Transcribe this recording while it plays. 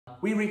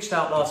We reached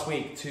out last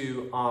week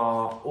to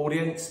our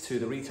audience, to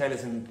the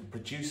retailers and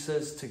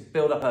producers, to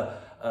build up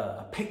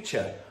a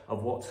picture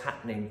of what's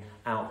happening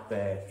out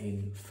there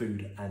in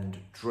food and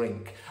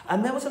drink.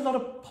 And there was a lot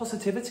of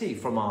positivity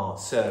from our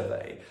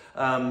survey.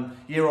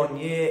 Year on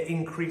year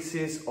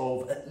increases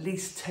of at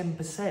least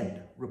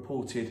 10%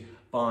 reported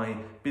by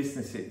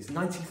businesses.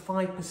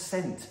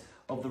 95%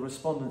 of the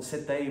respondents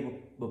said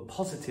they were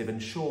positive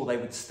and sure they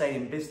would stay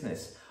in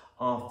business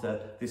after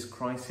this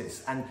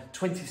crisis, and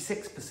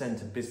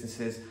 26% of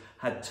businesses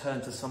had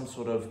turned to some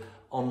sort of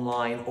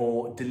online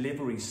or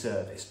delivery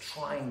service,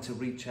 trying to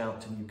reach out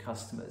to new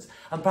customers.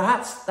 And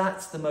perhaps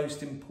that's the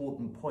most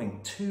important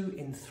point. 2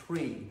 in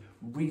 3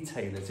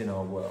 retailers in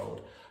our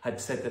world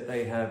had said that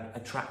they have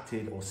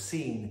attracted or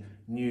seen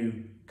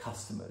new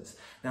customers.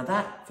 Now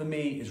that, for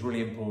me, is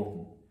really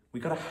important.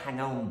 We've got to hang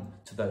on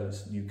to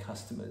those new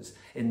customers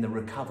in the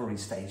recovery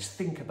stage.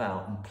 Think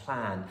about and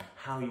plan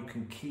how you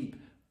can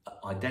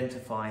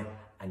identify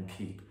and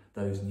keep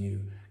those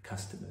new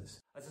customers.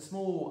 As a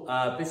small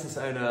business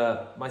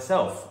owner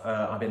myself,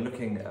 I've been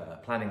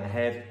planning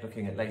ahead,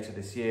 looking at later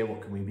this year, what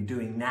can we be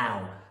doing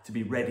now to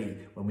be ready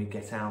when we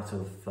get out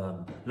of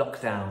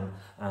lockdown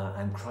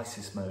and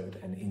crisis mode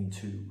and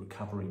into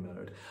recovery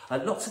mode.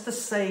 Lots of the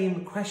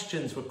same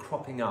questions were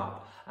cropping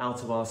up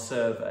out of our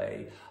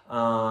survey,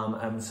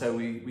 and so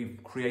we've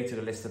created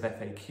a list of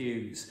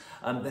FAQs.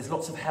 There's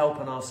lots of help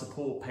on our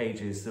support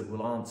pages that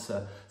will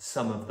answer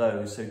some of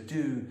those, so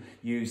do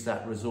use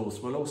that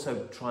resource. We'll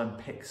also try and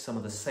pick some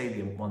of the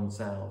salient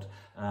ones out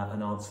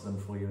and answer them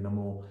for you in a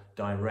more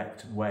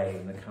direct way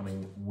in the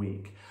coming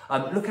week.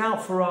 Look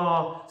out for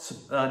our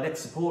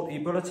next support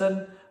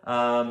e-bulletin.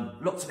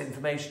 Lots of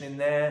information in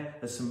there.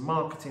 There's some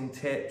marketing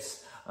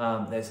tips.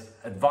 There's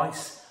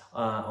advice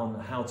on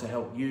how to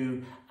help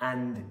you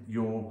and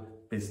your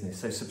business.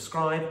 So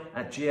subscribe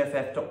at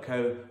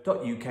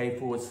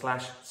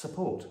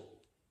gff.co.uk/support.